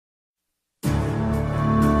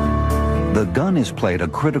The gun has played a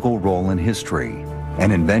critical role in history, an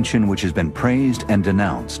invention which has been praised and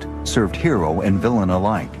denounced, served hero and villain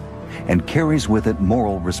alike, and carries with it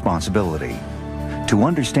moral responsibility. To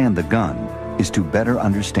understand the gun is to better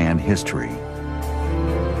understand history.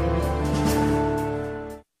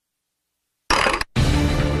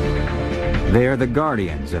 They are the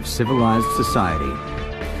guardians of civilized society.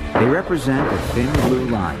 They represent a thin blue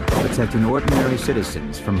line protecting ordinary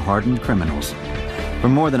citizens from hardened criminals. For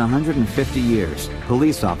more than 150 years,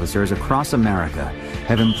 police officers across America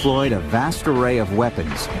have employed a vast array of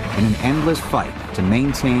weapons in an endless fight to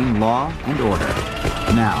maintain law and order.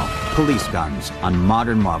 Now, police guns on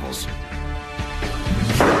Modern Marvels.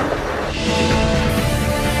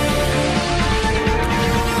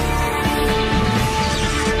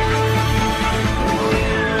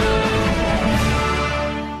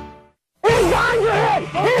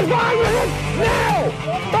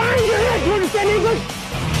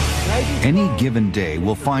 Any given day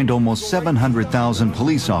will find almost 700,000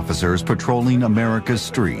 police officers patrolling America's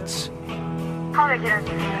streets.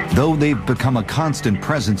 Though they've become a constant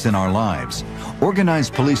presence in our lives,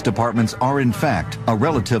 organized police departments are in fact a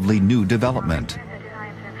relatively new development.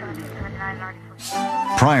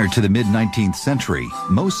 Prior to the mid-19th century,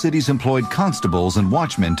 most cities employed constables and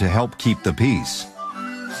watchmen to help keep the peace.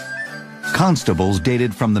 Constables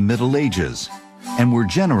dated from the Middle Ages and were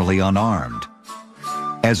generally unarmed.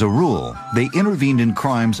 As a rule, they intervened in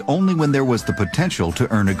crimes only when there was the potential to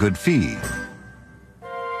earn a good fee.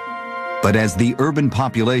 But as the urban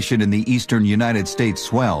population in the eastern United States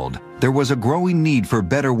swelled, there was a growing need for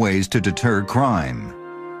better ways to deter crime.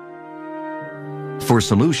 For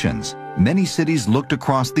solutions, many cities looked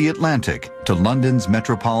across the Atlantic to London's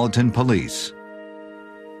Metropolitan Police.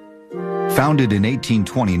 Founded in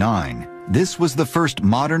 1829, this was the first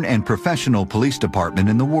modern and professional police department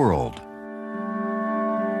in the world.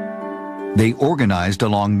 They organized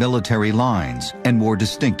along military lines and wore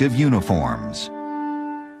distinctive uniforms.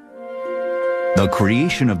 The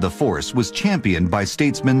creation of the force was championed by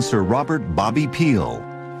statesman Sir Robert Bobby Peel,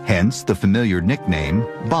 hence the familiar nickname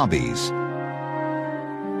Bobbies.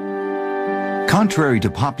 Contrary to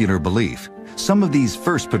popular belief, some of these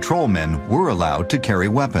first patrolmen were allowed to carry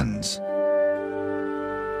weapons.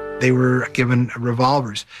 They were given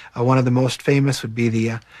revolvers. One of the most famous would be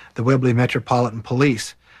the Webley Metropolitan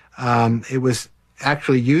Police. It was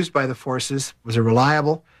actually used by the forces. It was a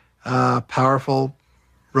reliable, powerful,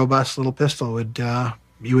 robust little pistol.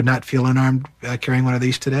 You would not feel unarmed carrying one of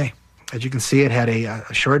these today. As you can see, it had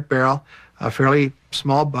a short barrel, a fairly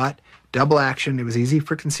small butt, double action. It was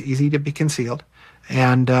easy to be concealed,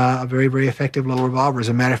 and a very, very effective little revolver. As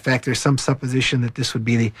a matter of fact, there's some supposition that this would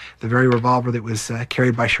be the very revolver that was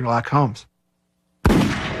carried by Sherlock Holmes.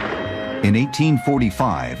 In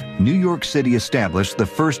 1845, New York City established the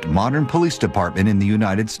first modern police department in the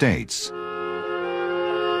United States.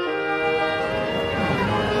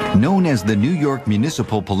 Known as the New York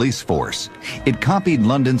Municipal Police Force, it copied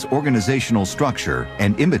London's organizational structure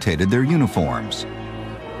and imitated their uniforms.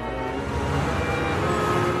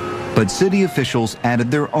 But city officials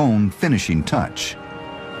added their own finishing touch.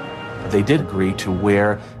 They did agree to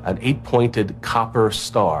wear an 8-pointed copper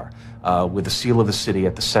star with the seal of the city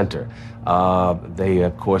at the center. They,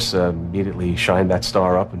 of course, immediately shined that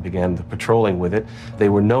star up and began the patrolling with it. They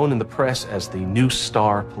were known in the press as the New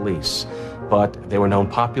Star Police, but they were known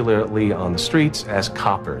popularly on the streets as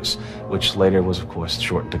coppers, which later was, of course,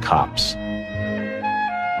 shortened to cops.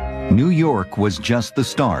 New York was just the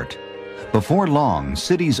start. Before long,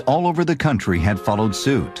 cities all over the country had followed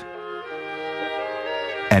suit.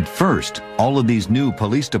 At first, all of these new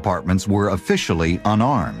police departments were officially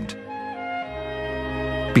unarmed.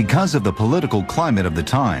 Because of the political climate of the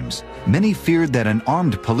times, many feared that an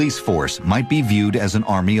armed police force might be viewed as an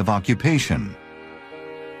army of occupation.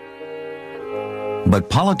 But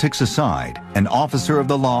politics aside, an officer of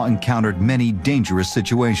the law encountered many dangerous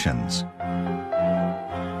situations.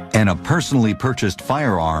 And a personally purchased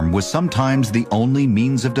firearm was sometimes the only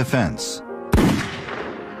means of defense.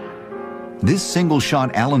 This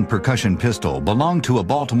single-shot Allen percussion pistol belonged to a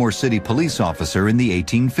Baltimore City police officer in the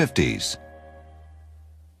 1850s.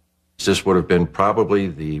 This would have been probably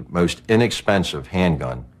the most inexpensive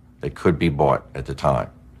handgun that could be bought at the time.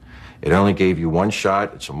 It only gave you one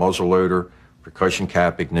shot. It's a muzzle loader, percussion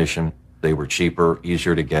cap ignition. They were cheaper,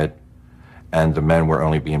 easier to get, and the men were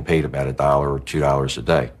only being paid about $1 or $2 a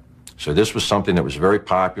day. So this was something that was very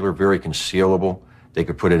popular, very concealable. They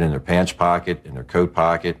could put it in their pants pocket, in their coat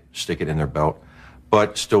pocket, stick it in their belt,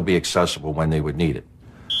 but still be accessible when they would need it.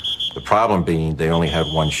 The problem being they only had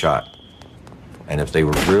one shot. And if they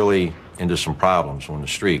were really into some problems on the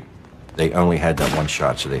street, They only had that one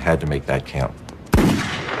shot, so they had to make that count.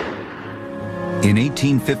 In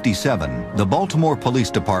 1857, the Baltimore Police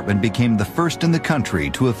Department became the first in the country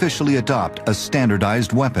to officially adopt a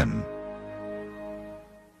standardized weapon.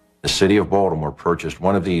 The city of Baltimore purchased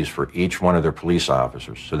one of these for each one of their police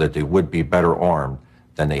officers so that they would be better armed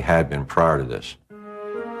than they had been prior to this.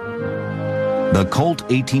 The Colt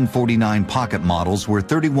 1849 pocket models were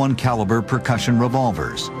 .31 caliber percussion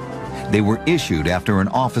revolvers. They were issued after an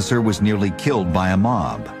officer was nearly killed by a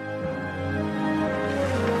mob.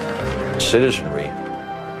 Citizenry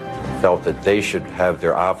felt that they should have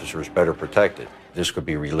their officers better protected. This could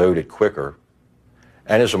be reloaded quicker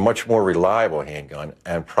and is a much more reliable handgun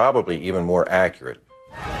and probably even more accurate.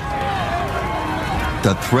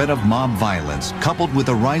 The threat of mob violence, coupled with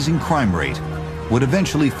a rising crime rate, would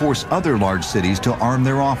eventually force other large cities to arm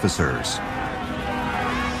their officers.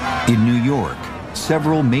 In New York,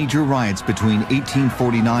 several major riots between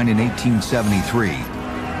 1849 and 1873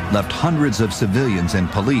 left hundreds of civilians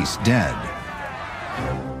and police dead.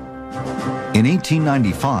 In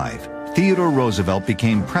 1895, Theodore Roosevelt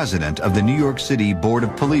became president of the New York City Board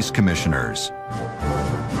of Police Commissioners.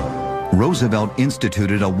 Roosevelt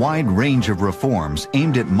instituted a wide range of reforms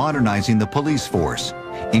aimed at modernizing the police force,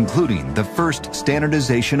 including the first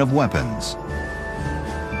standardization of weapons.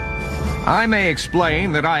 I may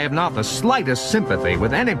explain that I have not the slightest sympathy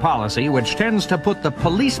with any policy which tends to put the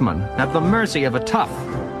policeman at the mercy of a tough,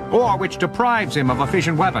 or which deprives him of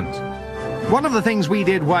efficient weapons. One of the things we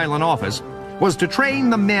did while in office was to train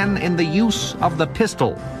the men in the use of the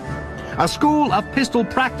pistol. A school of pistol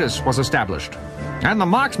practice was established, and the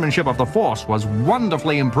marksmanship of the force was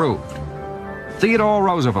wonderfully improved. Theodore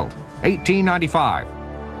Roosevelt, 1895.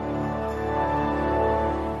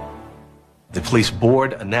 The police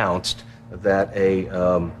board announced that a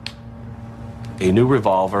new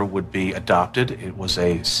revolver would be adopted. It was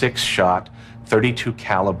a 6-shot, .32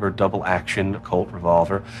 caliber double-action Colt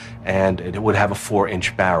revolver, and it would have a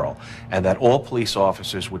 4-inch barrel, and that all police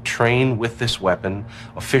officers would train with this weapon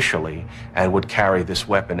officially and would carry this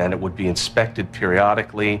weapon, and it would be inspected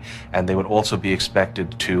periodically, and they would also be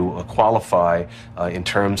expected to qualify in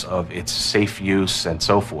terms of its safe use and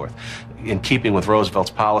so forth. In keeping with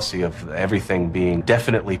Roosevelt's policy of everything being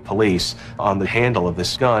definitely police, on the handle of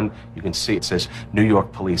this gun, you can see it says New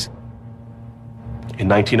York Police. In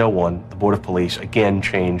 1901, the Board of Police again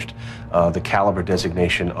changed the caliber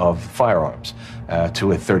designation of firearms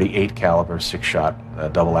to a .38 caliber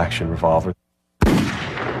 6-shot double-action revolver.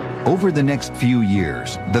 Over the next few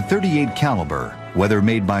years, the .38 caliber, whether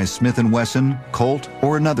made by Smith & Wesson, Colt,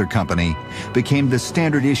 or another company, became the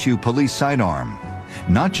standard issue police sidearm,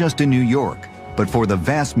 not just in New York, but for the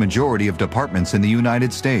vast majority of departments in the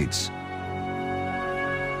United States.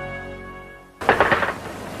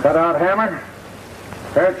 Cut out hammer,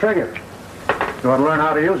 pair of triggers. You want to learn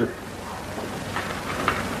how to use it.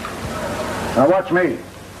 Now watch me.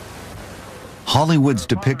 Hollywood's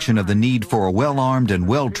depiction of the need for a well-armed and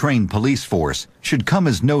well-trained police force should come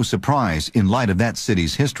as no surprise in light of that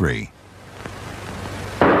city's history.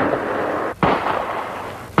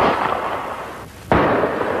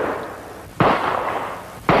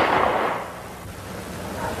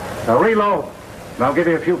 Now reload, and I'll give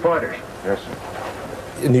you a few pointers. Yes, sir.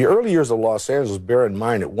 In the early years of Los Angeles, bear in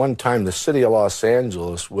mind, at one time the city of Los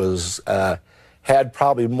Angeles had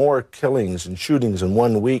probably more killings and shootings in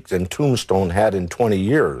 1 week than Tombstone had in 20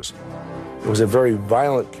 years. It was a very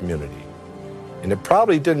violent community. And it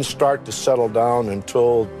probably didn't start to settle down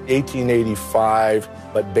until 1885,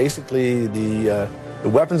 but basically the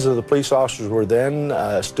weapons of the police officers were then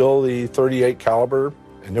still the .38 caliber,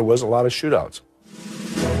 and there was a lot of shootouts.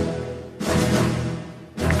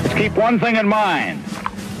 Let's keep one thing in mind.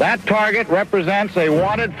 That target represents a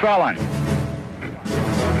wanted felon.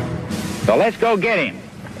 So let's go get him.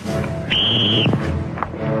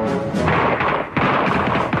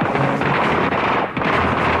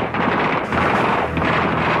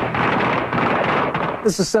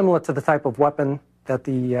 This is similar to the type of weapon that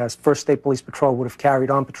the 1st State Police Patrol would have carried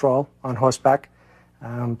on patrol on horseback.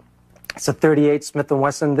 It's a .38 Smith &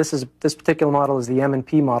 Wesson. This particular model is the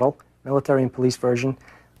M&P model, military and police version.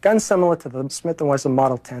 Gun similar to the Smith & Wesson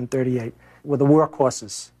Model 10 .38, were the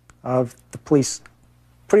workhorses of the police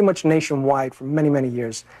pretty much nationwide for many, many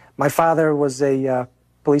years. My father was a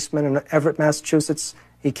policeman in Everett, Massachusetts.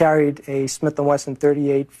 He carried a Smith & Wesson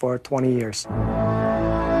 .38 for 20 years.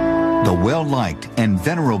 The well-liked and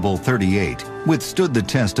venerable .38 withstood the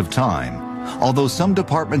test of time, although some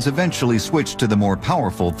departments eventually switched to the more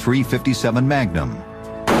powerful .357 Magnum.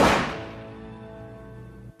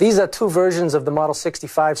 These are two versions of the Model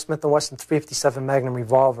 65 Smith & Wesson .357 Magnum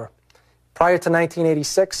revolver. Prior to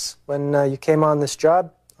 1986, when you came on this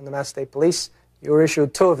job on the Mass State Police, you were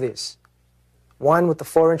issued 2 of these. One with the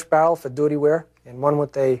 4-inch barrel for duty wear, and one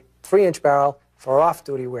with a 3-inch barrel for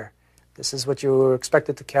off-duty wear. This is what you were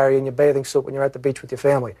expected to carry in your bathing suit when you're at the beach with your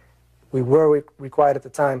family. We were required at the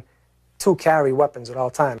time to carry weapons at all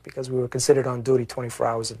times because we were considered on duty 24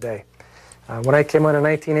 hours a day. When I came on in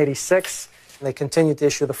 1986, they continued to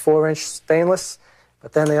issue the 4-inch stainless,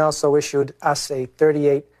 but then they also issued us a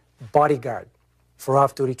 38 bodyguard for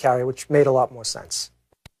off-duty carry, which made a lot more sense.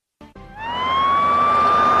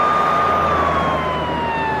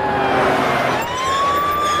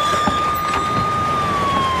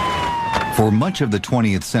 For much of the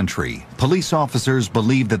 20th century, police officers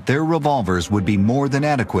believed that their revolvers would be more than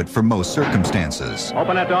adequate for most circumstances.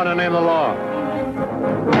 Open that door in the name of the law.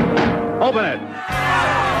 Open it.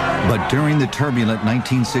 But during the turbulent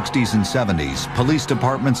 1960s and 70s, police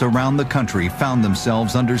departments around the country found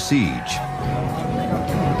themselves under siege.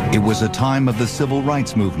 It was a time of the civil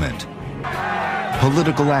rights movement,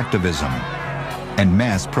 political activism, and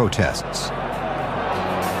mass protests.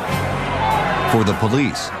 For the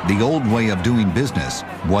police, the old way of doing business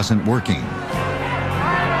wasn't working.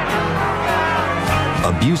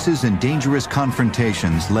 Abuses and dangerous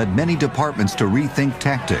confrontations led many departments to rethink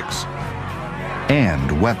tactics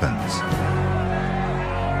and weapons.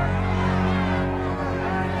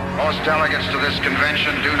 Most delegates to this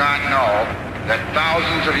convention do not know that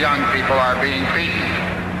thousands of young people are being beaten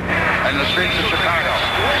in the streets of Chicago.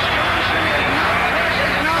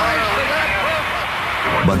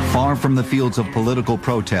 But far from the fields of political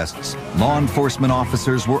protests, law enforcement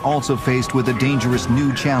officers were also faced with a dangerous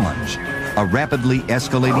new challenge, a rapidly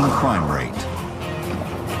escalating crime rate.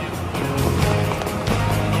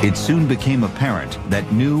 It soon became apparent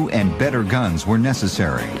that new and better guns were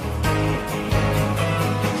necessary.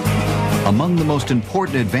 Among the most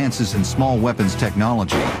important advances in small weapons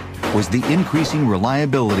technology was the increasing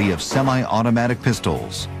reliability of semi-automatic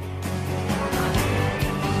pistols.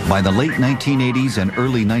 By the late 1980s and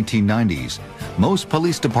early 1990s, most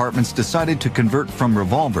police departments decided to convert from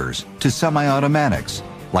revolvers to semi-automatics,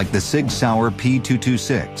 like the Sig Sauer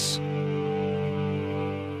P226.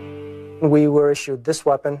 We were issued this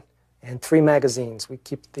weapon and 3 magazines. We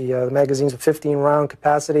keep the magazines with 15-round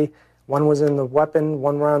capacity. One was in the weapon,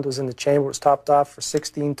 1 round was in the chamber, it was topped off for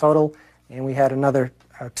 16 total, and we had another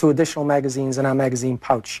 2 additional magazines in our magazine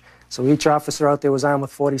pouch. So each officer out there was armed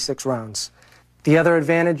with 46 rounds. The other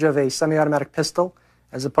advantage of a semi-automatic pistol,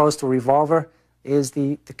 as opposed to a revolver, is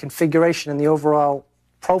the configuration and the overall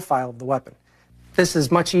profile of the weapon. This is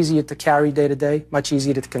much easier to carry day to day, much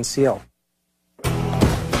easier to conceal.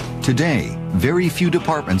 Today, very few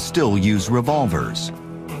departments still use revolvers.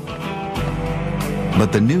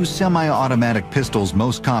 But the new semi-automatic pistols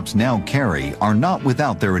most cops now carry are not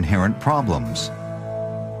without their inherent problems.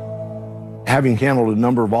 Having handled a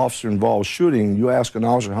number of officer-involved shooting, you ask an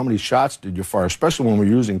officer, how many shots did you fire? Especially when we're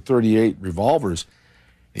using 38 revolvers.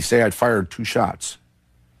 They say I'd fired 2 shots.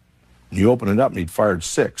 And you open it up and he'd fired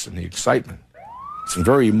 6 in the excitement. It's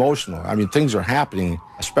very emotional. I mean, things are happening,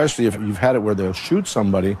 especially if you've had it where they'll shoot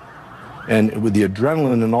somebody, and with the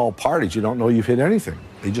adrenaline in all parties, you don't know you've hit anything.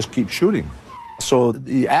 They just keep shooting. So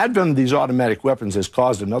the advent of these automatic weapons has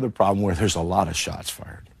caused another problem where there's a lot of shots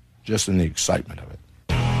fired, just in the excitement of it.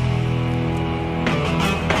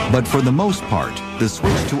 But for the most part, the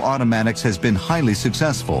switch to automatics has been highly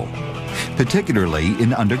successful, particularly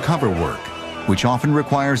in undercover work, which often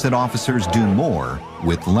requires that officers do more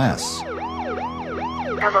with less.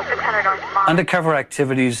 Undercover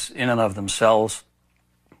activities in and of themselves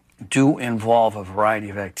do involve a variety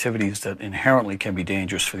of activities that inherently can be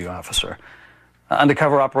dangerous for the officer.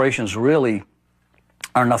 Undercover operations really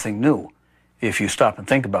are nothing new. If you stop and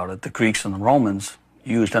think about it, the Greeks and the Romans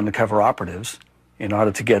used undercover operatives in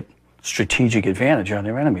order to get strategic advantage on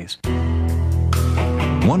their enemies.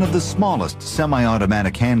 One of the smallest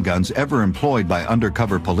semi-automatic handguns ever employed by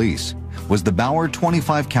undercover police was the Bauer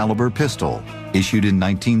 25 caliber pistol, issued in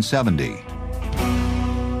 1970.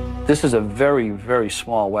 This is a very, very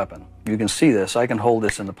small weapon. You can see this. I can hold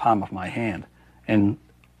this in the palm of my hand, and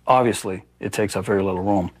obviously it takes up very little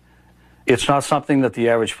room. It's not something that the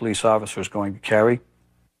average police officer is going to carry.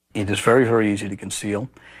 It is very, very easy to conceal.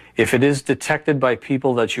 If it is detected by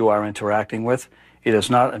people that you are interacting with, it is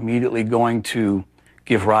not immediately going to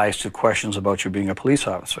give rise to questions about you being a police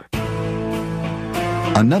officer.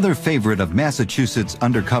 Another favorite of Massachusetts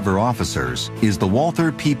undercover officers is the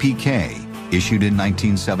Walther PPK, issued in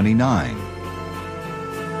 1979.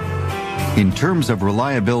 In terms of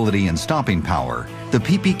reliability and stopping power, the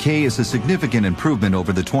PPK is a significant improvement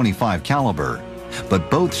over the 25 caliber,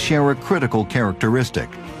 but both share a critical characteristic: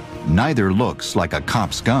 Neither looks like a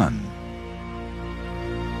cop's gun.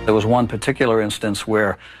 There was one particular instance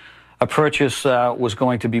where a purchase was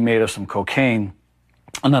going to be made of some cocaine,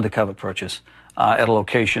 an undercover purchase, at a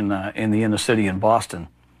location in the inner city in Boston.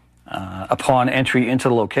 Upon entry into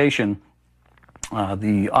the location,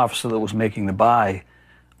 the officer that was making the buy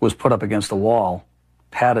was put up against the wall,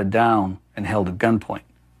 patted down, and held at gunpoint.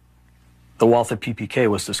 The Walther PPK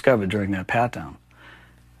was discovered during that pat-down.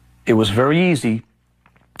 It was very easy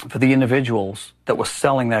for the individuals that were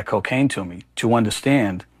selling that cocaine to me to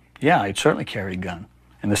understand, yeah, I'd certainly carry a gun,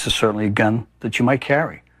 and this is certainly a gun that you might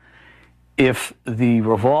carry. If the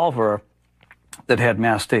revolver that had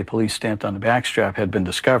Mass State Police stamped on the backstrap had been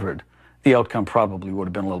discovered, the outcome probably would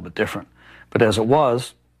have been a little bit different. But as it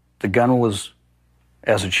was, the gun was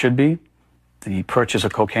as it should be, the purchase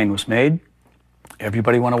of cocaine was made,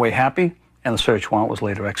 everybody went away happy, and the search warrant was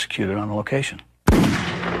later executed on the location.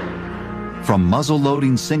 From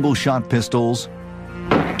muzzle-loading single-shot pistols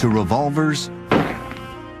to revolvers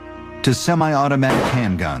to semi-automatic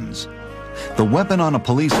handguns, the weapon on a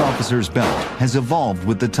police officer's belt has evolved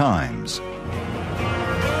with the times.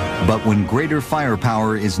 But when greater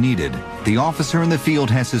firepower is needed, the officer in the field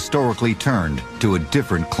has historically turned to a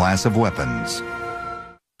different class of weapons.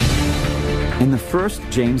 In the first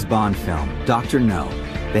James Bond film, Dr. No,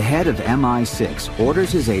 the head of MI6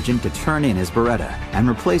 orders his agent to turn in his Beretta and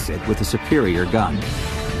replace it with a superior gun.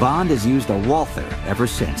 Bond has used a Walther ever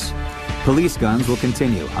since. Police guns will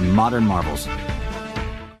continue on modern marvels.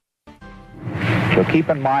 So keep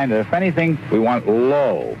in mind that if anything, we want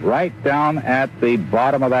low, right down at the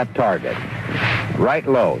bottom of that target. Right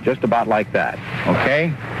low, just about like that.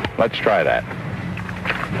 Okay? Let's try that.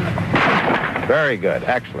 Very good,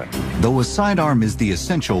 excellent. Though a sidearm is the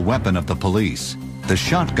essential weapon of the police, the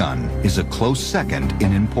shotgun is a close second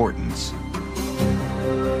in importance.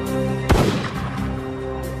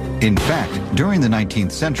 In fact, during the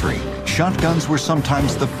 19th century, shotguns were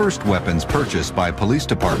sometimes the first weapons purchased by police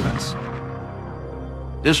departments.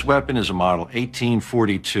 This weapon is a model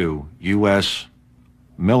 1842 U.S.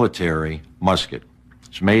 military musket.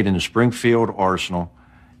 It's made in the Springfield Arsenal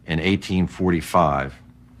in 1845.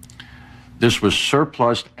 This was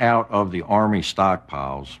surplused out of the Army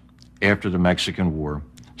stockpiles after the Mexican War,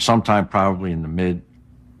 sometime probably in the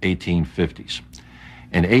mid-1850s.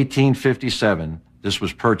 In 1857, this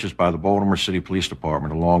was purchased by the Baltimore City Police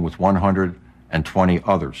Department along with 120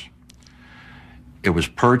 others. It was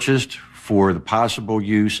purchased for the possible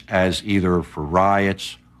use as either for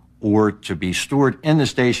riots or to be stored in the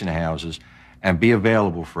station houses and be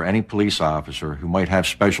available for any police officer who might have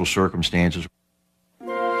special circumstances.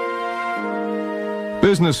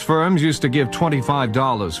 Business firms used to give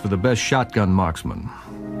 $25 for the best shotgun marksman.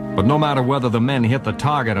 But no matter whether the men hit the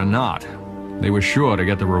target or not, they were sure to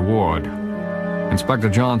get the reward. Inspector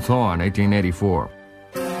John Thorne, 1884.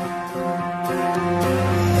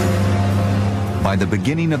 By the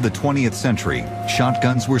beginning of the 20th century,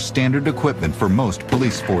 shotguns were standard equipment for most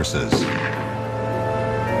police forces.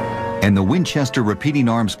 And the Winchester Repeating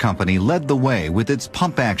Arms Company led the way with its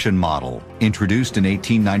pump-action model, introduced in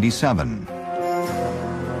 1897.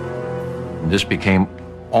 This became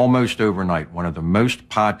almost overnight one of the most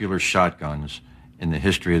popular shotguns in the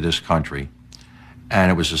history of this country. And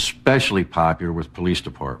it was especially popular with police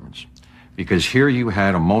departments because here you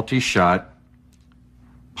had a multi-shot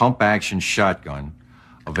pump-action shotgun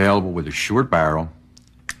available with a short barrel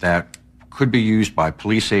that could be used by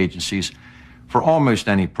police agencies for almost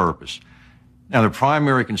any purpose. Now, the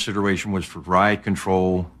primary consideration was for riot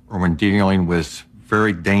control or when dealing with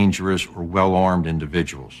very dangerous or well-armed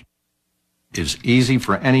individuals. It's easy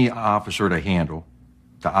for any officer to handle,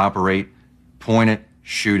 to operate, point it,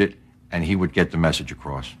 shoot it, and he would get the message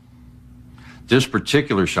across. This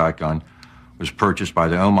particular shotgun was purchased by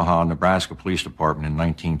the Omaha, Nebraska Police Department in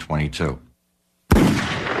 1922.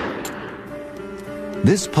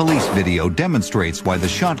 This police video demonstrates why the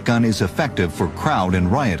shotgun is effective for crowd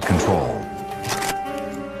and riot control.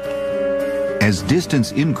 As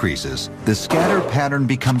distance increases, the scatter pattern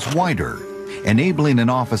becomes wider, enabling an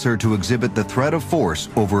officer to exhibit the threat of force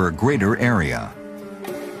over a greater area.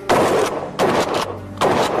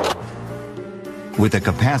 With a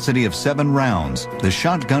capacity of 7 rounds, the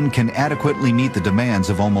shotgun can adequately meet the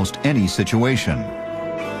demands of almost any situation.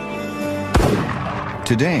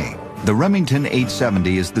 Today, the Remington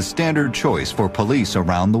 870 is the standard choice for police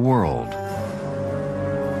around the world.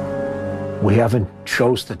 We haven't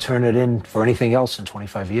chose to turn it in for anything else in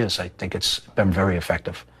 25 years. I think it's been very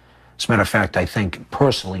effective. As a matter of fact, I think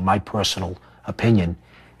personally, my personal opinion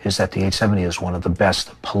is that the 870 is one of the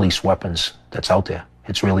best police weapons that's out there.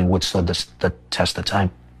 It's really withstood the test of time.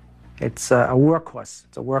 It's a workhorse.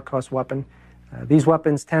 It's a workhorse weapon. These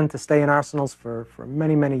weapons tend to stay in arsenals for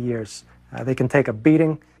many, many years. They can take a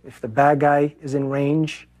beating. If the bad guy is in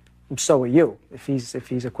range, so are you, if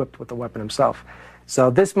he's equipped with the weapon himself. So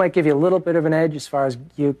this might give you a little bit of an edge as far as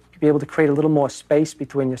you be able to create a little more space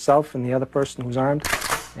between yourself and the other person who's armed,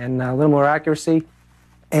 and a little more accuracy.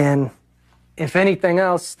 And if anything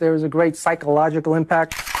else, there's a great psychological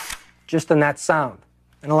impact just in that sound.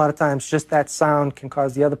 And a lot of times just that sound can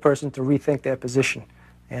cause the other person to rethink their position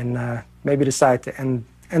and maybe decide to end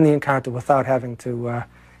the encounter without having to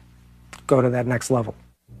go to that next level.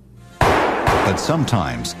 But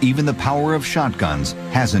sometimes even the power of shotguns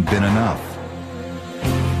hasn't been enough.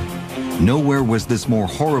 Nowhere was this more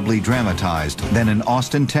horribly dramatized than in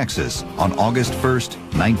Austin, Texas on August 1st,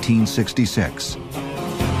 1966.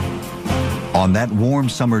 On that warm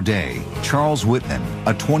summer day, Charles Whitman,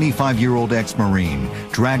 a 25-year-old ex-Marine,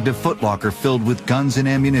 dragged a footlocker filled with guns and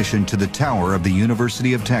ammunition to the tower of the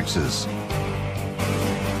University of Texas.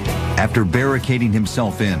 After barricading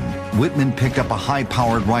himself in, Whitman picked up a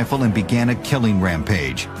high-powered rifle and began a killing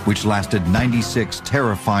rampage, which lasted 96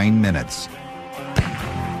 terrifying minutes.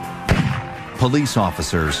 Police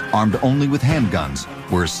officers, armed only with handguns,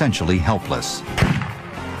 were essentially helpless.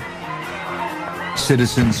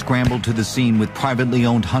 Citizens scrambled to the scene with privately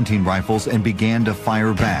owned hunting rifles and began to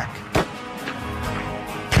fire back.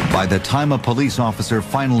 By the time a police officer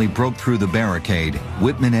finally broke through the barricade,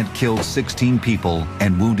 Whitman had killed 16 people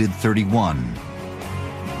and wounded 31.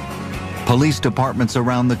 Police departments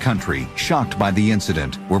around the country, shocked by the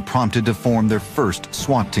incident, were prompted to form their first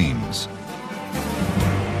SWAT teams.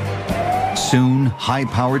 Soon,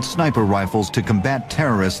 high-powered sniper rifles to combat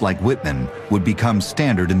terrorists like Whitman would become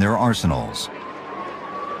standard in their arsenals.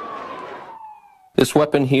 This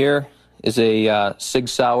weapon here is a Sig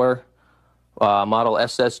Sauer model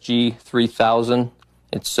SSG 3000.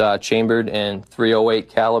 It's chambered in .308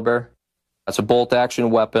 caliber. It's a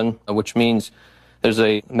bolt-action weapon, which means there's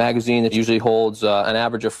a magazine that usually holds an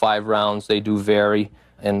average of 5 rounds. They do vary,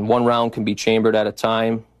 and 1 round can be chambered at a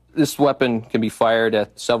time. This weapon can be fired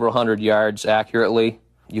at several hundred yards accurately.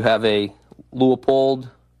 You have a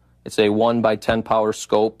Leupold. It's a 1x10 power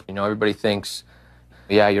scope. You know, everybody thinks,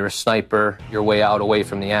 yeah, you're a sniper, you're way out away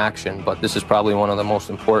from the action, but this is probably one of the most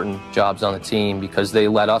important jobs on the team because they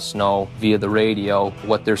let us know via the radio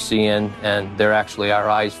what they're seeing, and they're actually our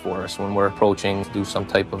eyes for us when we're approaching to do some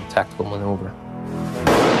type of tactical maneuver.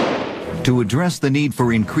 To address the need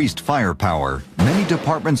for increased firepower, many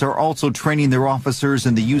departments are also training their officers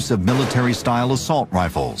in the use of military-style assault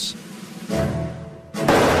rifles.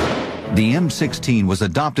 The M16 was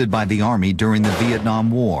adopted by the Army during the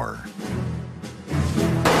Vietnam War.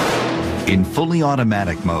 In fully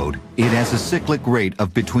automatic mode, it has a cyclic rate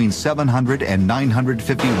of between 700 and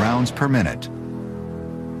 950 rounds per minute.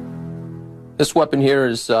 This weapon here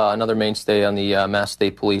is another mainstay on the Mass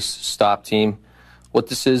State Police stop team. What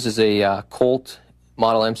this is a Colt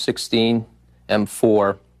model M16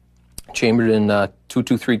 M4, chambered in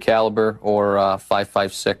 .223 caliber or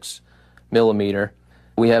 5.56 millimeter.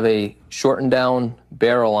 We have a shortened down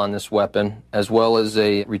barrel on this weapon, as well as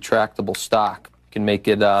a retractable stock. Can make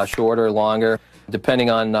it shorter, longer, depending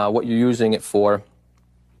on what you're using it for.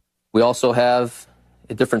 We also have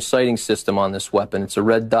a different sighting system on this weapon. It's a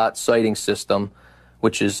red dot sighting system,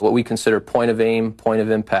 which is what we consider point of aim, point of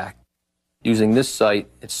impact. Using this sight,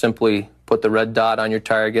 it's simply put the red dot on your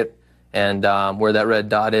target, and where that red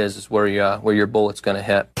dot is where your bullet's going to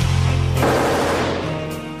hit.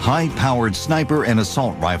 High-powered sniper and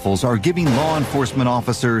assault rifles are giving law enforcement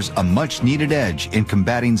officers a much-needed edge in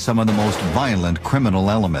combating some of the most violent criminal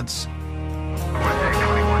elements.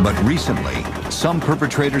 But recently, some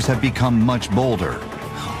perpetrators have become much bolder,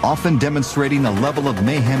 often demonstrating a level of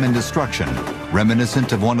mayhem and destruction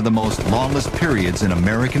reminiscent of one of the most lawless periods in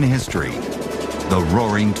American history, the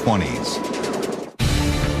Roaring '20s.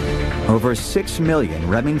 Over 6 million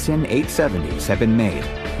Remington 870s have been made,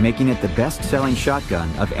 making it the best-selling shotgun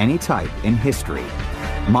of any type in history.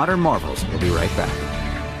 Modern Marvels will be right back.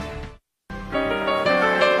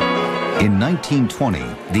 In 1920,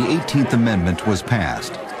 the 18th Amendment was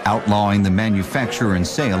passed, outlawing the manufacture and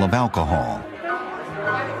sale of alcohol.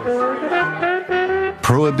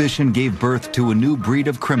 Prohibition gave birth to a new breed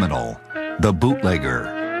of criminal, the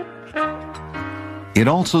bootlegger. It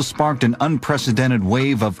also sparked an unprecedented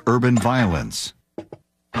wave of urban violence.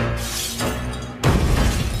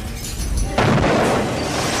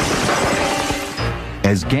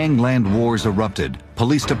 As gangland wars erupted,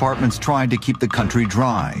 police departments tried to keep the country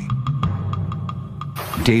dry.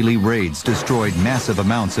 Daily raids destroyed massive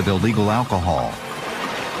amounts of illegal alcohol.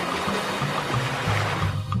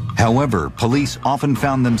 However, police often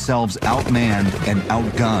found themselves outmanned and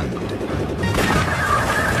outgunned.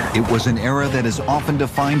 It was an era that is often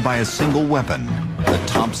defined by a single weapon, the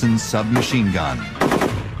Thompson submachine gun.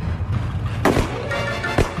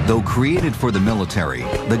 Though created for the military,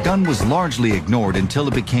 the gun was largely ignored until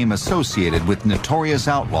it became associated with notorious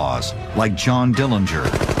outlaws like John Dillinger,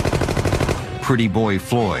 Pretty Boy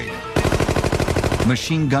Floyd,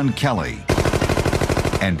 Machine Gun Kelly,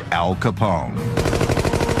 and Al Capone.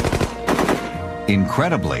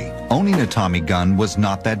 Incredibly, owning a Tommy gun was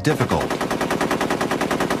not that difficult.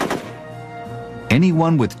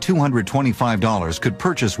 Anyone with $225 could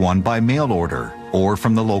purchase one by mail order or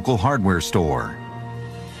from the local hardware store.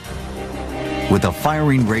 With a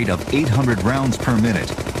firing rate of 800 rounds per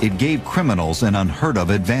minute, it gave criminals an unheard of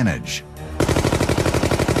advantage.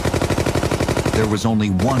 There was only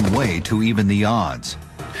one way to even the odds.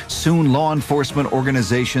 Soon, law enforcement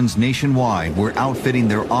organizations nationwide were outfitting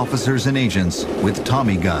their officers and agents with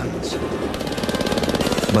Tommy guns.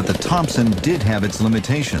 But the Thompson did have its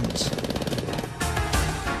limitations.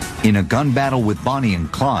 In a gun battle with Bonnie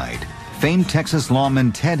and Clyde, famed Texas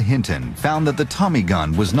lawman Ted Hinton found that the Tommy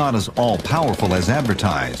gun was not as all-powerful as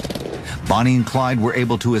advertised. Bonnie and Clyde were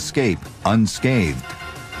able to escape unscathed.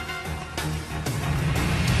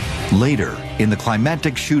 Later, in the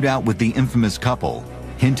climactic shootout with the infamous couple,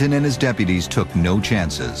 Hinton and his deputies took no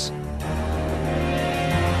chances.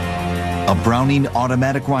 A Browning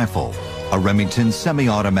automatic rifle, a Remington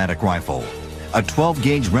semi-automatic rifle, a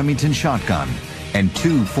 12-gauge Remington shotgun, and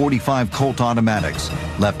 2 .45 Colt automatics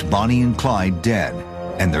left Bonnie and Clyde dead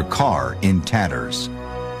and their car in tatters.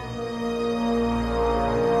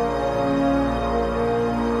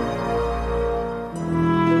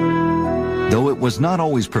 Though it was not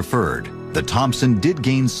always preferred, the Thompson did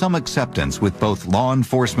gain some acceptance with both law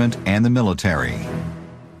enforcement and the military.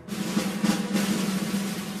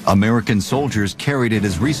 American soldiers carried it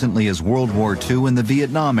as recently as World War II and the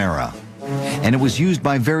Vietnam era, and it was used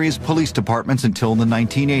by various police departments until the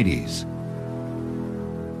 1980s.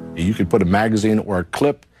 You could put a magazine or a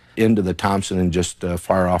clip into the Thompson and just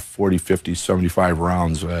fire off 40, 50, 75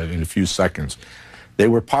 rounds in a few seconds. They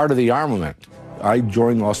were part of the armament. I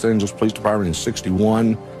joined Los Angeles Police Department in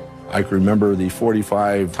 '61. I can remember the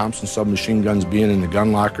 45 Thompson submachine guns being in the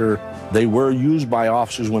gun locker. They were used by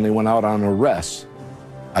officers when they went out on arrests.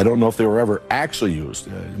 I don't know if they were ever actually used,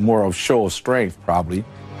 more of show of strength probably.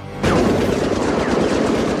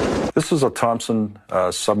 This is a Thompson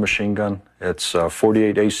submachine gun. It's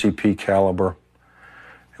 48 ACP caliber.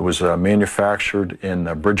 It was manufactured in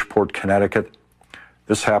Bridgeport, Connecticut.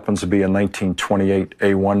 This happens to be a 1928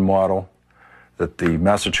 A1 model that the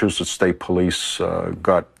Massachusetts State Police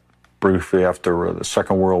got briefly after the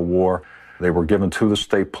Second World War. They were given to the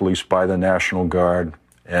state police by the National Guard,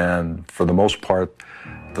 and for the most part,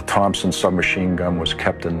 the Thompson submachine gun was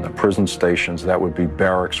kept in the prison stations. That would be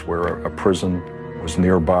barracks where a prison was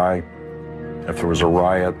nearby. If there was a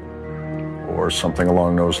riot or something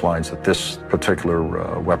along those lines, that this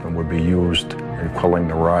particular weapon would be used in quelling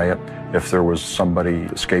the riot. If there was somebody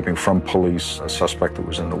escaping from police, a suspect that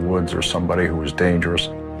was in the woods or somebody who was dangerous,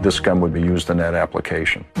 this gun would be used in that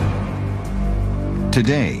application.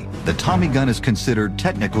 Today, the Tommy gun is considered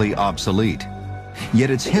technically obsolete. Yet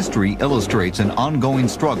its history illustrates an ongoing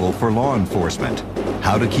struggle for law enforcement,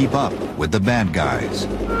 how to keep up with the bad guys.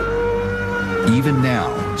 Even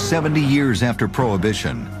now, 70 years after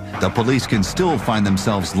Prohibition, the police can still find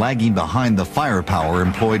themselves lagging behind the firepower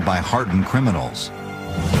employed by hardened criminals.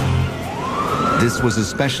 This was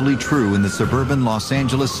especially true in the suburban Los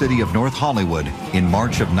Angeles city of North Hollywood in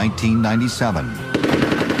March of 1997.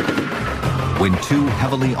 When 2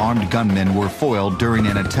 heavily armed gunmen were foiled during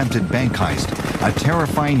an attempted bank heist, a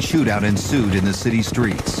terrifying shootout ensued in the city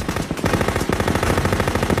streets.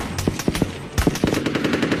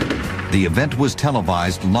 The event was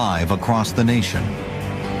televised live across the nation.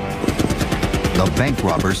 The bank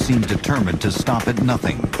robbers seemed determined to stop at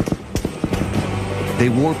nothing. They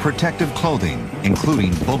wore protective clothing,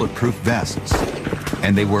 including bulletproof vests,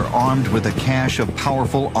 and they were armed with a cache of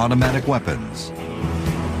powerful automatic weapons.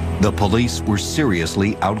 The police were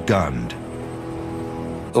seriously outgunned.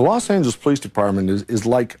 The Los Angeles Police Department is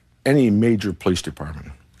like any major police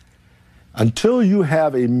department. Until you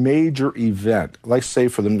have a major event, like say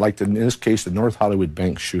for them, like in this case, the North Hollywood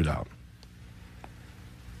bank shootout.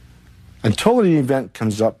 Until an event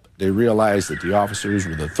comes up, they realize that the officers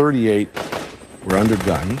with a .38 were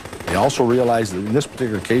undergunned. They also realized that in this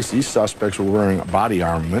particular case, these suspects were wearing body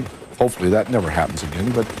armament. Hopefully that never happens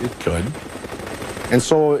again, but it could. And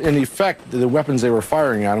so, in effect, the weapons they were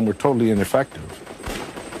firing at them were totally ineffective.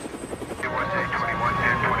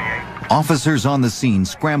 Officers on the scene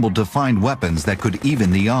scrambled to find weapons that could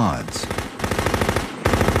even the odds.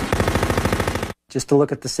 Just to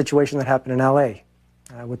look at the situation that happened in L.A.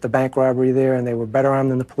 With the bank robbery there, and they were better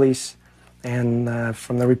armed than the police. And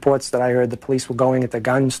from the reports that I heard, the police were going into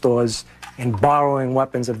gun stores and borrowing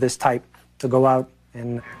weapons of this type to go out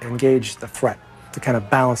and engage the threat, to kind of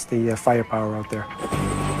balance the firepower out there.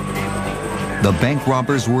 The bank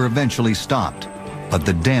robbers were eventually stopped, but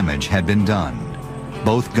the damage had been done.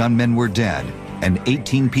 Both gunmen were dead, and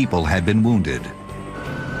 18 people had been wounded.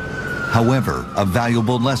 However, a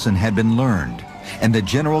valuable lesson had been learned, and the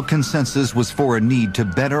general consensus was for a need to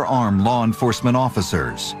better arm law enforcement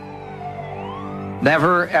officers.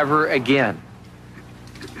 Never, ever again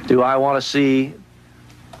do I want to see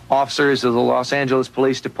officers of the Los Angeles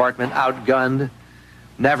Police Department outgunned.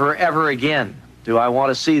 Never, ever again do I want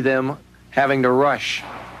to see them having to rush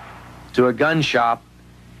to a gun shop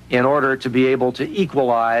in order to be able to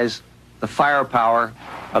equalize the firepower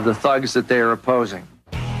of the thugs that they are opposing.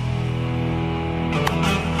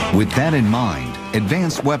 With that in mind,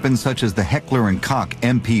 advanced weapons such as the Heckler & Koch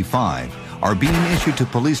MP5 are being issued to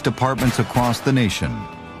police departments across the nation.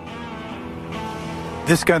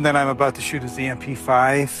 This gun that I'm about to shoot is the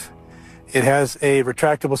MP5. It has a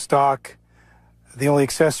retractable stock. The only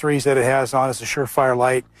accessories that it has on is a Surefire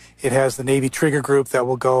light. It has the Navy trigger group that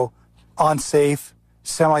will go on safe,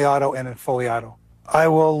 semi-auto, and then fully auto. I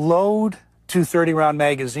will load two 30-round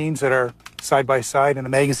magazines that are side by side in a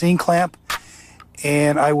magazine clamp,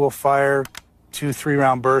 and I will fire two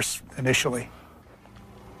 3-round bursts initially.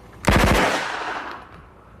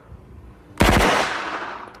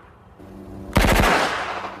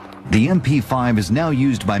 The MP5 is now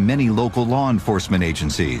used by many local law enforcement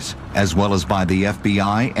agencies, as well as by the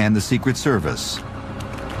FBI and the Secret Service.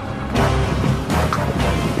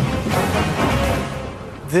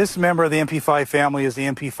 This member of the MP5 family is the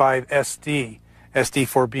MP5 SD, SD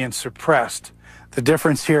for being suppressed. The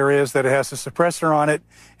difference here is that it has a suppressor on it,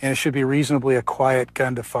 and it should be reasonably a quiet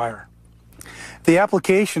gun to fire. The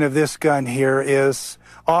application of this gun here is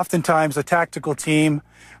oftentimes a tactical team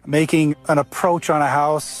making an approach on a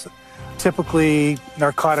house. Typically,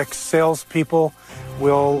 narcotics salespeople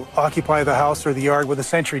will occupy the house or the yard with a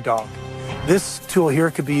sentry dog. This tool here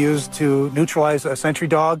could be used to neutralize a sentry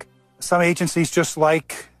dog. Some agencies just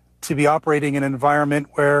like to be operating in an environment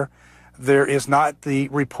where there is not the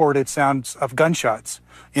reported sounds of gunshots.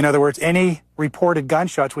 In other words, any reported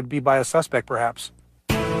gunshots would be by a suspect, perhaps.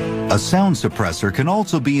 A sound suppressor can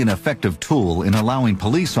also be an effective tool in allowing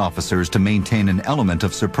police officers to maintain an element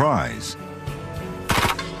of surprise.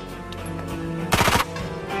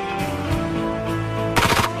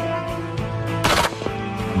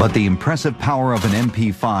 But the impressive power of an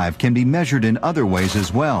MP5 can be measured in other ways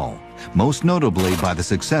as well, most notably by the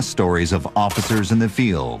success stories of officers in the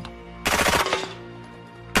field.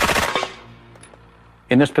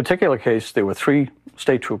 In this particular case, there were 3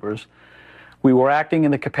 state troopers. We were acting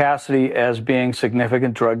in the capacity as being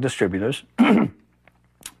significant drug distributors.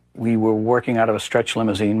 We were working out of a stretch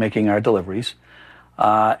limousine making our deliveries.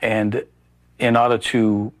 And in order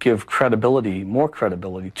to give credibility, more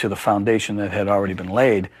credibility to the foundation that had already been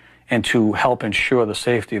laid, and to help ensure the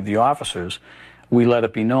safety of the officers, we let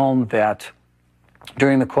it be known that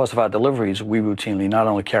during the course of our deliveries, we routinely not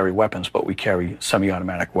only carry weapons, but we carry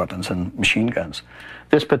semi-automatic weapons and machine guns.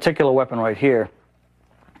 This particular weapon right here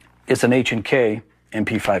is an H&K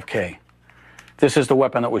MP5K. This is the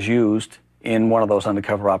weapon that was used in one of those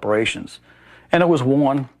undercover operations. And it was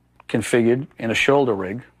worn, configured in a shoulder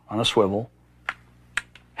rig on a swivel,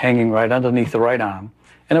 hanging right underneath the right arm,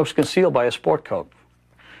 and it was concealed by a sport coat.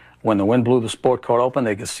 When the wind blew the sport coat open,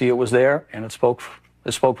 they could see it was there, and it spoke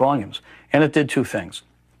volumes. And it did 2 things.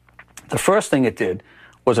 The first thing it did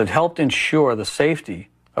was it helped ensure the safety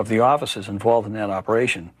of the officers involved in that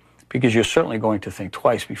operation, because you're certainly going to think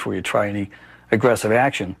twice before you try any aggressive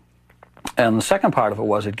action. And the second part of it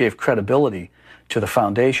was it gave credibility to the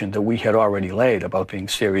foundation that we had already laid about being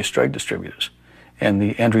serious drug distributors. And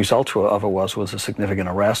the end result of it was a significant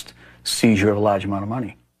arrest, seizure of a large amount of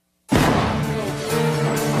money.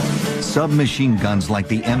 Submachine guns like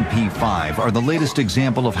the MP5 are the latest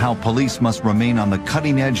example of how police must remain on the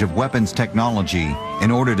cutting edge of weapons technology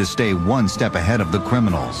in order to stay one step ahead of the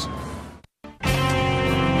criminals.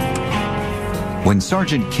 When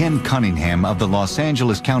Sergeant Ken Cunningham of the Los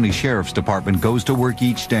Angeles County Sheriff's Department goes to work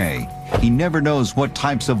each day, he never knows what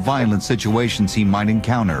types of violent situations he might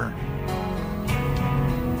encounter.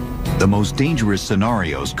 The most dangerous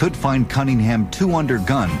scenarios could find Cunningham too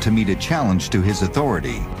undergunned to meet a challenge to his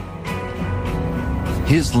authority.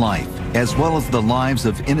 His life, as well as the lives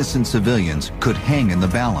of innocent civilians, could hang in the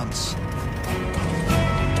balance.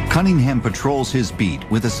 Cunningham patrols his beat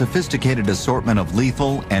with a sophisticated assortment of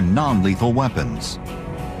lethal and non-lethal weapons.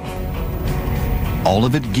 All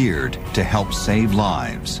of it geared to help save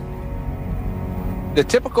lives. The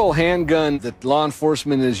typical handgun that law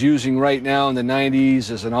enforcement is using right now in the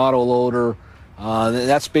 90s is an autoloader.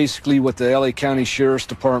 That's basically what the LA County Sheriff's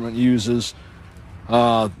Department uses. The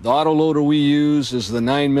autoloader we use is the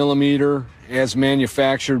 9mm as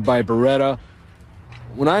manufactured by Beretta.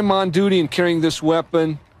 When I'm on duty and carrying this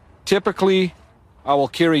weapon, typically I will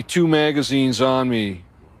carry 2 magazines on me,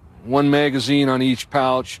 1 magazine on each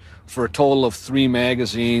pouch for a total of 3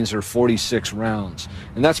 magazines or 46 rounds.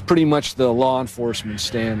 And that's pretty much the law enforcement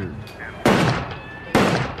standard.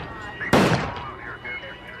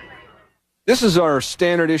 This is our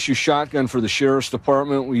standard issue shotgun for the Sheriff's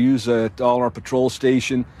Department. We use it at all our patrol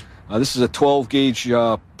station. This is a 12-gauge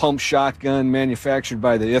pump shotgun manufactured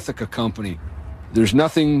by the Ithaca Company. There's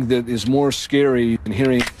nothing that is more scary than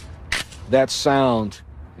hearing that sound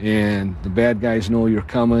and the bad guys know you're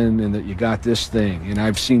coming and that you got this thing. And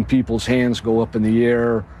I've seen people's hands go up in the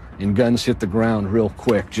air and guns hit the ground real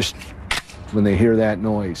quick just when they hear that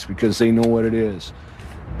noise because they know what it is.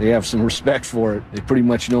 They have some respect for it. They pretty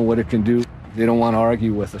much know what it can do. They don't want to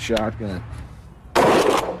argue with a shotgun.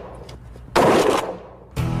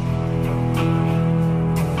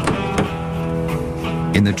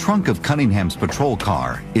 In the trunk of Cunningham's patrol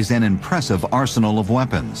car is an impressive arsenal of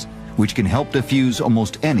weapons, which can help defuse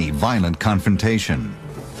almost any violent confrontation.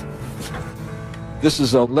 This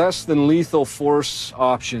is a less than lethal force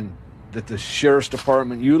option that the Sheriff's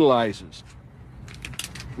Department utilizes.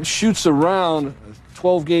 It shoots a round, a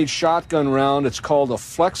 12-gauge shotgun round. It's called a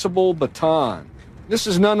flexible baton. This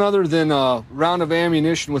is none other than a round of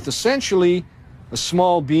ammunition with essentially a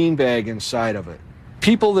small beanbag inside of it.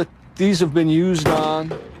 People that these have been used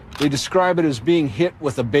on, they describe it as being hit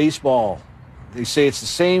with a baseball. They say it's the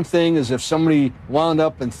same thing as if somebody wound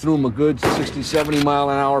up and threw them a good 60, 70 mile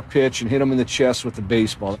an hour pitch and hit them in the chest with a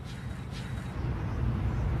baseball.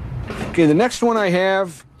 Okay, the next one I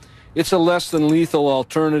have, it's a less than lethal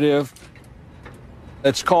alternative.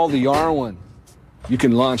 It's called the R1. You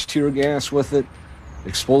can launch tear gas with it.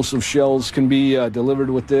 Explosive shells can be delivered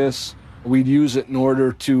with this. We'd use it in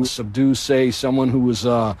order to subdue, say, someone who was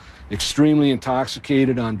extremely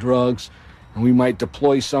intoxicated on drugs. And we might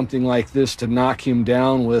deploy something like this to knock him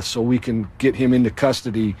down with so we can get him into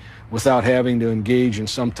custody without having to engage in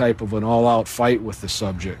some type of an all-out fight with the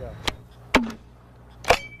subject.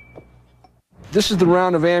 This is the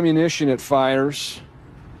round of ammunition it fires.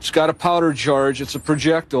 It's got a powder charge. It's a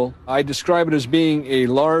projectile. I describe it as being a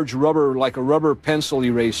large rubber, like a rubber pencil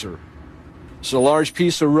eraser. It's a large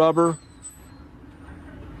piece of rubber.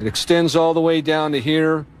 It extends all the way down to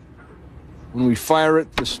here. When we fire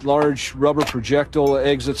it, this large rubber projectile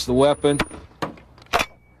exits the weapon.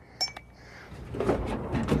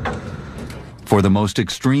 For the most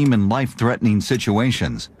extreme and life-threatening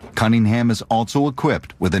situations, Cunningham is also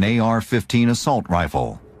equipped with an AR-15 assault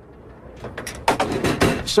rifle.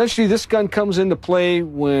 Essentially, this gun comes into play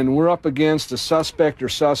when we're up against a suspect or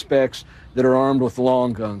suspects that are armed with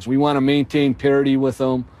long guns. We want to maintain parity with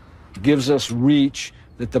them. It gives us reach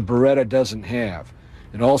that the Beretta doesn't have.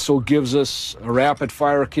 It also gives us a rapid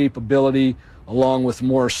fire capability along with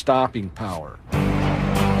more stopping power.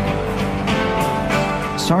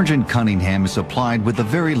 Sergeant Cunningham is supplied with the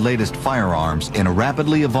very latest firearms in a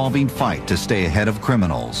rapidly evolving fight to stay ahead of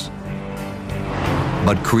criminals.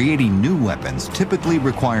 But creating new weapons typically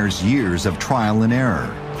requires years of trial and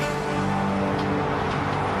error.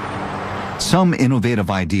 Some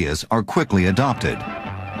innovative ideas are quickly adopted.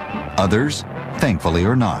 Others, thankfully,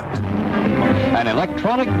 are not. An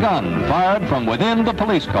electronic gun fired from within the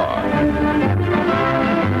police car.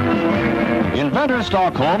 Inventor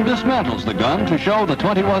Stockholm dismantles the gun to show the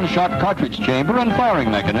 21-shot cartridge chamber and firing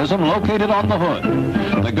mechanism located on the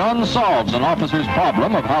hood. The gun solves an officer's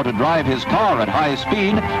problem of how to drive his car at high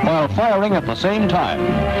speed while firing at the same time.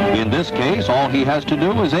 In this case, all he has to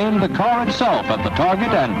do is aim the car itself at the target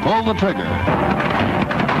and pull the trigger.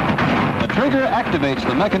 The trigger activates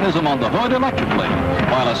the mechanism on the hood electrically,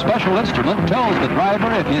 while a special instrument tells the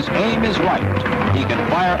driver if his aim is right. He can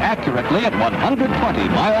fire accurately at 120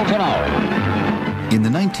 miles an hour. In the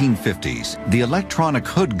 1950s, the electronic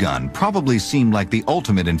hood gun probably seemed like the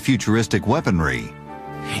ultimate in futuristic weaponry.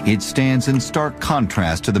 It stands in stark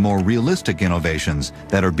contrast to the more realistic innovations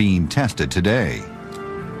that are being tested today.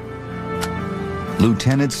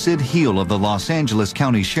 Lieutenant Sid Heel of the Los Angeles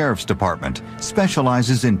County Sheriff's Department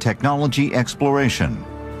specializes in technology exploration.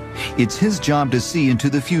 It's his job to see into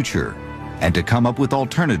the future and to come up with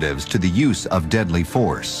alternatives to the use of deadly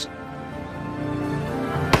force.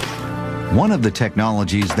 One of the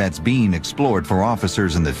technologies that's being explored for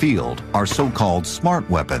officers in the field are so-called smart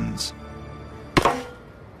weapons.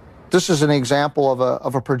 This is an example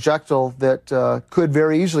of a projectile that could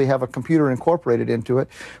very easily have a computer incorporated into it.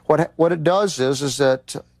 What it does is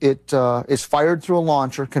that it is fired through a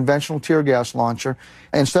launcher, conventional tear gas launcher.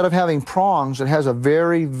 Instead of having prongs, it has a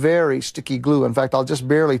very, very sticky glue. In fact, I'll just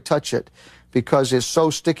barely touch it because it's so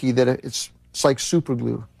sticky that it's like super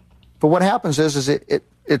glue. But what happens is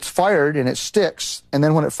it's fired and it sticks, and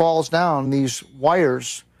then when it falls down, these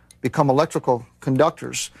wires become electrical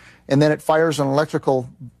conductors, and then it fires an electrical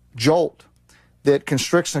jolt that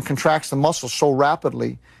constricts and contracts the muscles so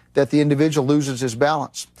rapidly that the individual loses his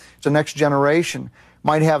balance. The next generation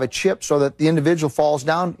might have a chip so that the individual falls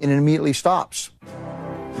down and it immediately stops.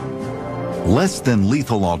 Less than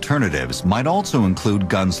lethal alternatives might also include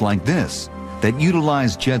guns like this that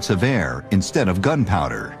utilize jets of air instead of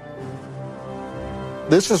gunpowder.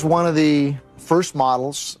 This is one of the first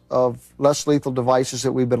models of less lethal devices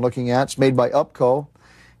that we've been looking at. It's made by UPCO.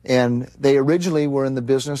 And they originally were in the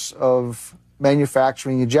business of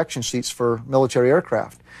manufacturing ejection seats for military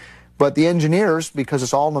aircraft. But the engineers, because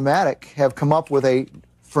it's all pneumatic, have come up with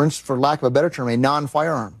for lack of a better term, a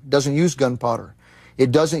non-firearm. It doesn't use gunpowder.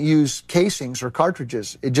 It doesn't use casings or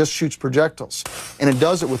cartridges. It just shoots projectiles. And it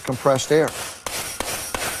does it with compressed air.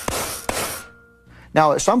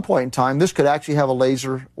 Now, at some point in time, this could actually have a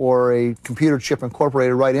laser or a computer chip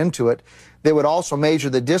incorporated right into it. They would also measure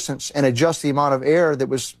the distance and adjust the amount of air that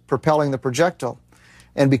was propelling the projectile.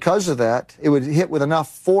 And because of that, it would hit with enough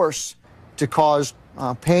force to cause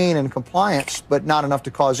pain and compliance, but not enough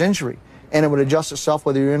to cause injury. And it would adjust itself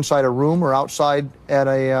whether you're inside a room or outside at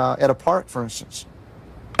a park, for instance.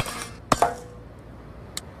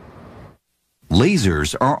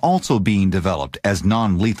 Lasers are also being developed as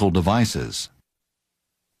non-lethal devices.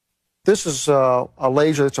 This is a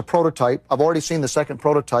laser. It's a prototype. I've already seen the second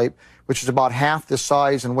prototype, which is about half this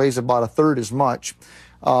size and weighs about a third as much.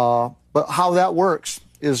 But how that works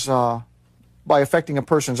is by affecting a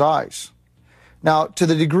person's eyes. Now, to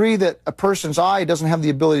the degree that a person's eye doesn't have the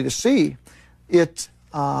ability to see, it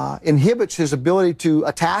inhibits his ability to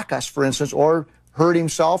attack us, for instance, or hurt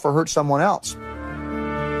himself or hurt someone else.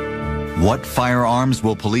 What firearms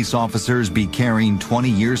will police officers be carrying 20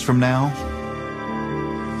 years from now?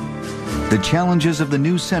 The challenges of the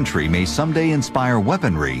new century may someday inspire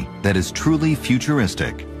weaponry that is truly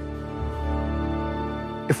futuristic.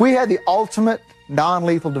 If we had the ultimate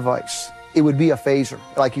non-lethal device, it would be a phaser,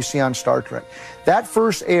 like you see on Star Trek. That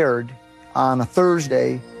first aired on a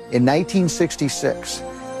Thursday in 1966.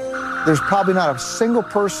 There's probably not a single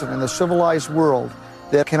person in the civilized world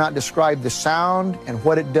that cannot describe the sound and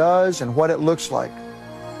what it does and what it looks like.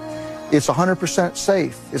 It's 100%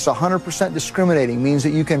 safe. It's 100% discriminating, means that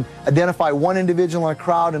you can identify one individual in a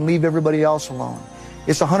crowd and leave everybody else alone.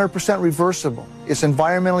 It's 100% reversible. It's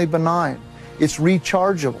environmentally benign. It's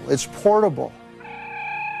rechargeable. It's portable.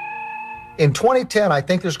 In 2010, I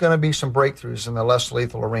think there's going to be some breakthroughs in the less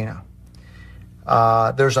lethal arena.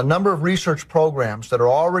 There's a number of research programs that are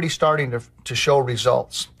already starting to show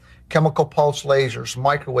results. Chemical pulse lasers,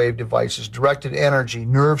 microwave devices, directed energy,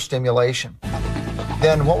 nerve stimulation.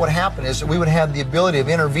 Then what would happen is that we would have the ability of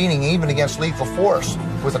intervening even against lethal force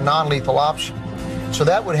with a non-lethal option. So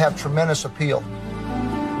that would have tremendous appeal.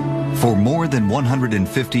 For more than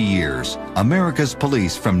 150 years, America's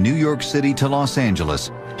police from New York City to Los Angeles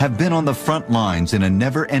have been on the front lines in a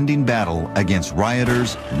never-ending battle against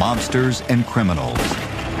rioters, mobsters, and criminals.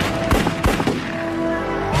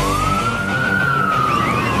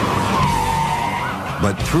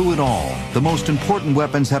 But through it all, the most important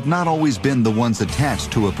weapons have not always been the ones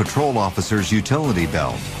attached to a patrol officer's utility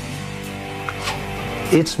belt.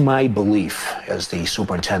 It's my belief as the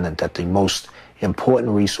superintendent that the most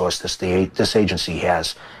important resource this agency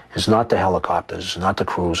has is not the helicopters, not the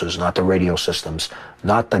cruisers, not the radio systems,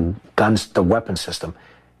 not the guns, the weapon system.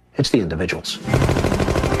 It's the individuals.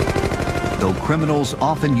 Though criminals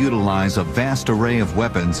often utilize a vast array of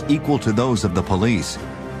weapons equal to those of the police,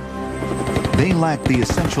 they lack the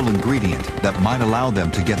essential ingredient that might allow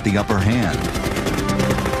them to get the upper hand.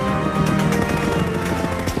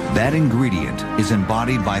 That ingredient is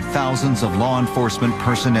embodied by thousands of law enforcement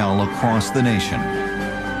personnel across the nation.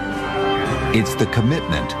 It's the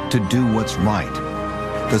commitment to do what's right,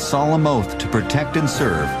 the solemn oath to protect and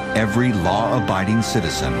serve every law-abiding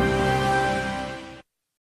citizen.